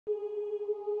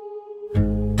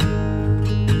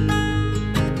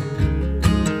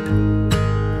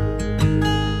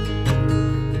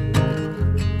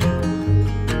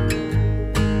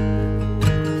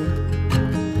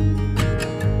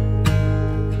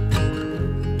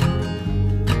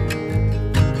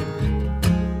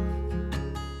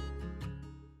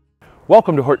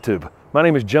Welcome to HortTube. My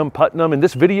name is Jim Putnam. In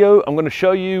this video, I'm going to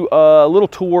show you a little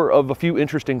tour of a few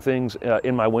interesting things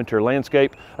in my winter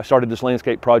landscape. I started this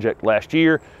landscape project last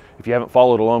year. If you haven't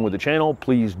followed along with the channel,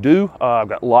 please do. I've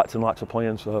got lots and lots of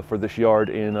plans for this yard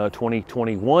in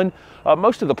 2021.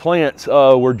 Most of the plants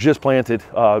were just planted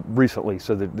recently,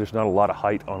 so there's not a lot of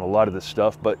height on a lot of this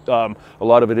stuff, but a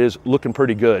lot of it is looking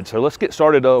pretty good. So let's get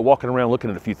started walking around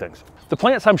looking at a few things. The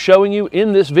plants I'm showing you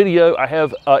in this video, I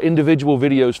have individual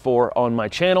videos for on my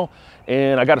channel,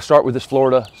 and I got to start with this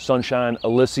Florida Sunshine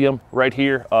Alyssum right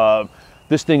here.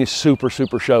 This thing is super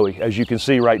showy. As you can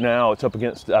see right now, it's up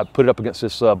against, I put it up against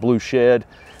this blue shed.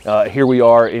 Here we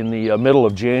are in the middle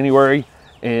of January,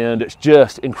 and it's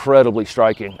just incredibly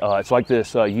striking. It's like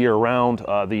this year round.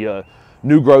 The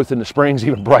new growth in the spring's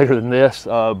even brighter than this,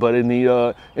 but in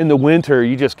the winter,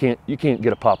 you can't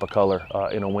get a pop of color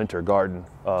in a winter garden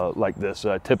like this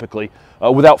typically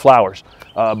without flowers.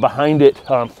 Behind it,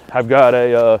 I've got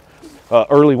a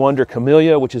early wonder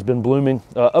camellia, which has been blooming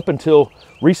up until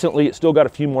recently. It's still got a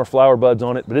few more flower buds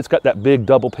on it, but it's got that big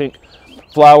double pink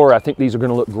flower. I think these are going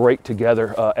to look great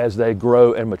together as they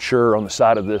grow and mature on the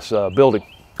side of this building.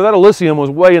 So that Alyssum was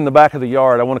way in the back of the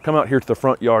yard. I want to come out here to the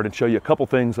front yard and show you a couple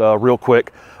things real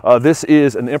quick. This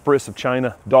is an Empress of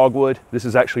China dogwood. This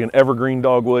is actually an evergreen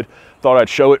dogwood. Thought I'd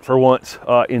show it for once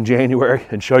in January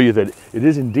and show you that it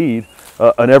is indeed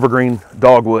an evergreen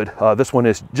dogwood. This one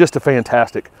is just a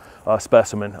fantastic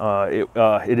specimen.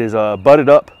 It is budded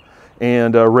up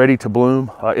and ready to bloom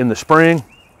in the spring.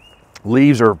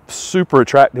 Leaves are super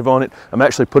attractive on it. I'm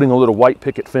actually putting a little white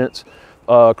picket fence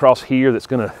across here that's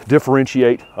going to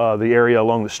differentiate the area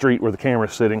along the street where the camera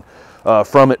is sitting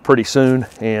from it pretty soon,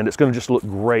 and it's going to just look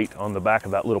great on the back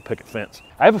of that little picket fence.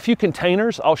 I have a few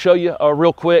containers I'll show you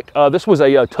real quick. This was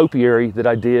a topiary that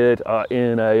I did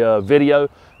in a video.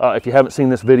 If you haven't seen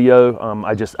this video,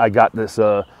 I got this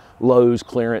Lowe's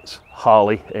clearance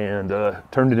holly and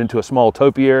turned it into a small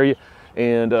topiary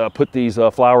and put these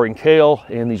flowering kale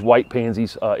and these white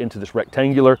pansies into this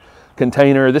rectangular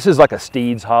container. This is like a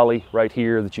Steed's holly right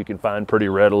here that you can find pretty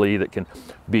readily, that can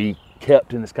be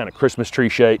kept in this kind of Christmas tree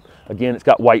shape. Again, it's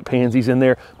got white pansies in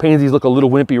there. Pansies look a little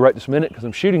wimpy right this minute because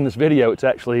I'm shooting this video. It's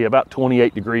actually about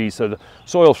 28 degrees, so the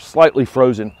soil's slightly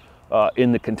frozen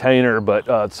in the container, but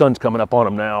the sun's coming up on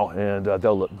them now, and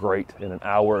they'll look great in an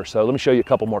hour or so. Let me show you a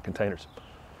couple more containers.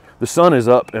 The sun is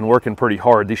up and working pretty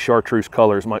hard. These chartreuse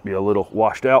colors might be a little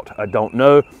washed out, I don't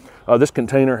know. This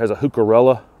container has a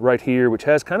Heucherella right here, which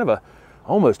has kind of a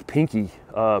almost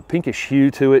pinkish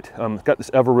hue to it. It's got this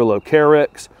Everillo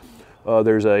Carex.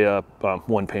 There's a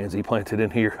one pansy planted in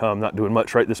here. I'm not doing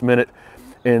much right this minute.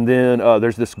 And then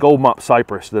there's this gold mop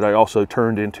cypress that I also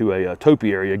turned into a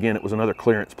topiary. Again, it was another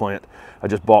clearance plant. I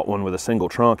just bought one with a single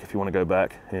trunk, if you want to go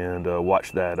back and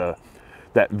watch that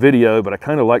video, but I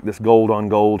kind of like this gold on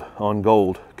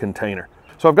gold container.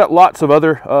 So I've got lots of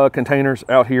other containers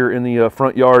out here in the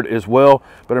front yard as well,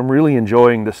 but I'm really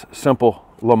enjoying this simple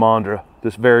Lomandra,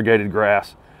 this variegated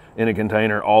grass in a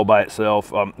container all by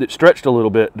itself. It stretched a little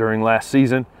bit during last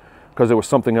season because there was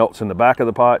something else in the back of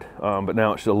the pot, but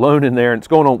now it's alone in there, and it's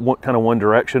going on kind of one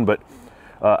direction, but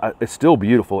it's still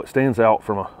beautiful. It stands out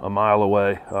from a mile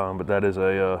away, but that is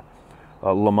a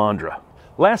Lomandra.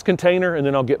 Last container, and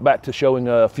then I'll get back to showing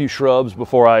a few shrubs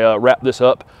before I wrap this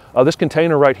up. This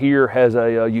container right here has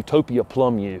a Utopia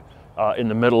plum yew in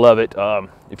the middle of it.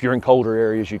 If you're in colder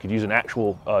areas, you could use an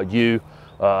actual yew.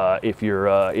 If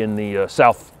you're in the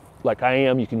south like I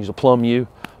am, you can use a plum yew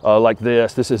like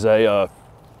this. This is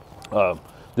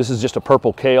just a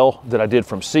purple kale that I did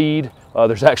from seed.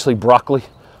 There's actually broccoli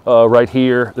right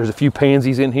here. There's a few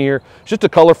pansies in here. It's just a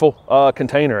colorful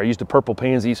container. I used the purple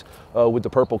pansies with the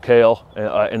purple kale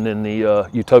and then the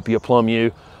Utopia plum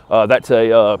yew. That's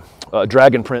a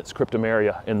Dragon Prince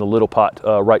Cryptomeria in the little pot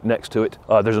right next to it.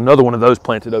 There's another one of those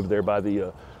planted over there by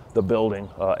the building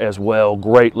as well.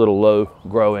 Great little low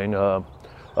growing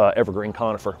evergreen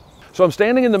conifer. So I'm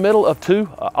standing in the middle of two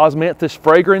Osmanthus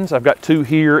fragrans. I've got two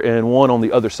here and one on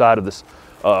the other side of this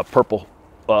purple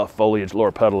foliage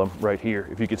loropetalum right here.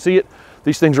 If you can see it,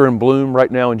 these things are in bloom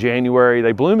right now in January.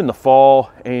 They bloom in the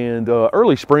fall and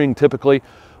early spring typically,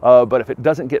 but if it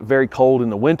doesn't get very cold in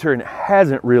the winter, and it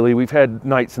hasn't really, we've had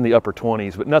nights in the upper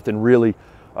 20s, but nothing really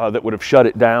that would have shut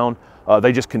it down.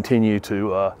 They just continue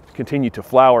to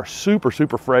flower.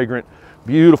 Super fragrant,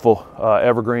 beautiful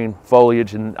evergreen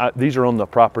foliage, and these are on the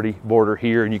property border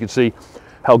here, and you can see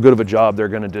how good of a job they're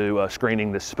going to do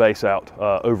screening this space out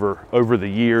over the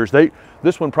years.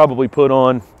 This one probably put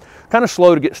on kind of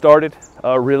slow to get started,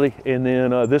 really, and then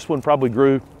this one probably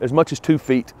grew as much as 2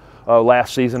 feet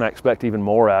last season. I expect even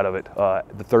more out of it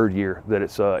the third year that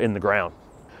it's in the ground.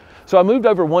 So I moved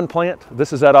over one plant.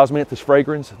 This is that Osmanthus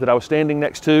fragrans that I was standing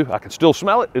next to. I can still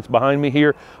smell it. It's behind me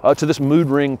here. To this mood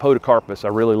ring podocarpus. I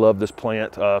really love this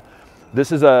plant.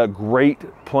 This is a great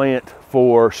plant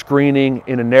for screening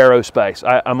in a narrow space.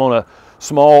 I'm on a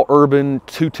small urban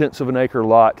 0.2 of an acre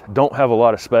lot. Don't have a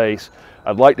lot of space.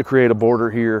 I'd like to create a border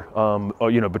here,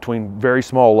 between very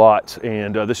small lots,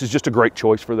 and this is just a great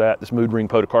choice for that. This mood ring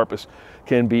podocarpus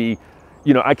can be,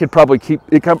 I could probably keep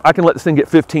it. I can let this thing get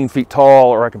 15 feet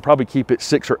tall, or I can probably keep it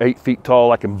 6 or 8 feet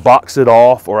tall. I can box it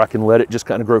off, or I can let it just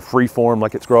kind of grow free form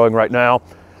like it's growing right now.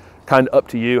 Kind of up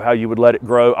to you how you would let it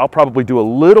grow. I'll probably do a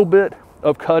little bit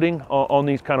of cutting on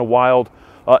these kind of wild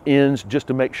ends just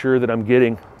to make sure that I'm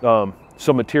getting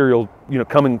some material,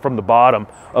 coming from the bottom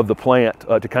of the plant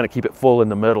to kind of keep it full in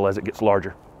the middle as it gets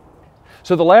larger.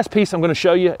 So the last piece I'm going to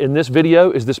show you in this video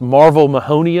is this Marvel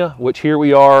Mahonia, which here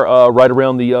we are right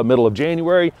around the middle of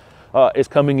January, is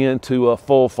coming into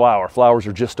full flower. Flowers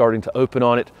are just starting to open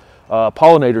on it.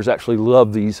 Pollinators actually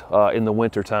love these in the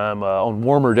winter time. On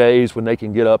warmer days when they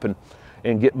can get up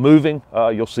and get moving,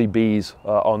 you'll see bees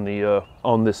on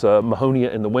this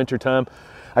Mahonia in the winter time.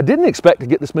 I didn't expect to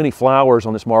get this many flowers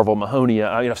on this Marvel Mahonia.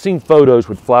 I've seen photos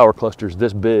with flower clusters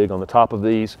this big on the top of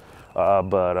these,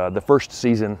 but the first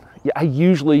season, I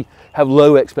usually have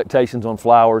low expectations on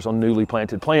flowers on newly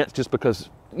planted plants just because,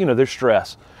 there's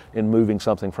stress in moving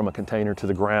something from a container to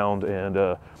the ground.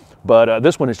 But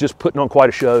this one is just putting on quite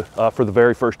a show for the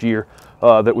very first year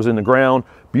that was in the ground.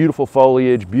 Beautiful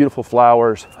foliage, beautiful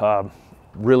flowers.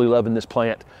 Really loving this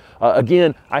plant.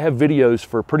 Again, I have videos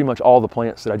for pretty much all the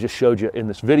plants that I just showed you in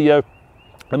this video.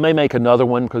 I may make another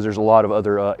one because there's a lot of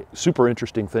other super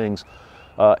interesting things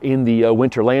in the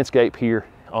winter landscape here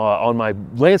on my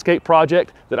landscape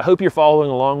project that I hope you're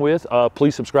following along with.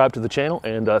 Please subscribe to the channel,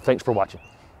 and thanks for watching.